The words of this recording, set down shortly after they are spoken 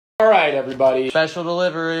All right, everybody. Special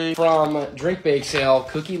delivery From Drink Bakesale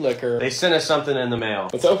Cookie Liquor. They sent us something in the mail.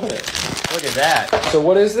 Let's open it. Look at that. So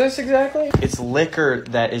what is this exactly? It's liquor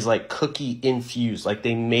that is like cookie infused. Like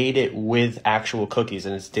they made it with actual cookies,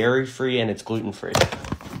 and it's dairy free and it's gluten free.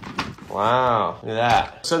 Wow, look at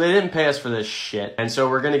that. So they didn't pay us for this shit, and so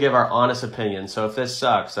we're gonna give our honest opinion. So if this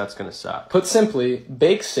sucks, that's gonna suck. Put simply,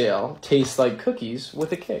 Bakesale tastes like cookies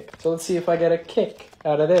with a kick. So let's see if I get a kick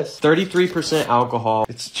out of this. 33% alcohol.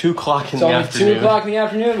 It's 2 o'clock in the afternoon. It's only 2 o'clock in the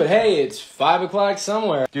afternoon, but hey, it's 5 o'clock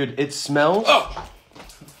somewhere. Dude, it smells... Oh!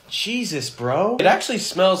 Jesus, bro. It actually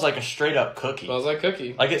smells like a straight up cookie. Smells like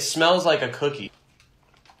cookie. Like it smells like a cookie.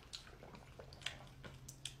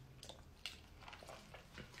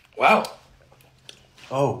 Wow.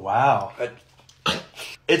 Oh, wow.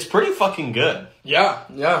 It's pretty fucking good. Yeah.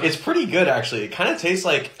 It's pretty good, actually. It kind of tastes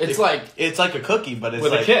like... It's like a cookie, but it's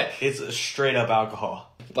with like... a kick. It's a straight up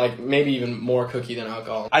alcohol. Like, maybe even more cookie than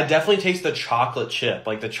alcohol. I definitely taste the chocolate chip.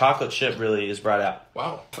 Like, the chocolate chip really is brought out.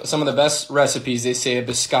 Wow. Some of the best recipes, they say a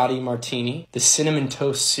biscotti martini, the cinnamon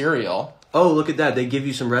toast cereal. Oh, look at that. They give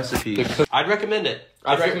you some recipes. I'd recommend it.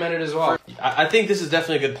 I'd recommend it as well. I think this is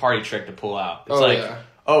definitely a good party trick to pull out. It's yeah.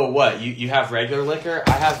 Oh, what? You have regular liquor?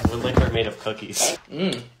 I have liquor made of cookies.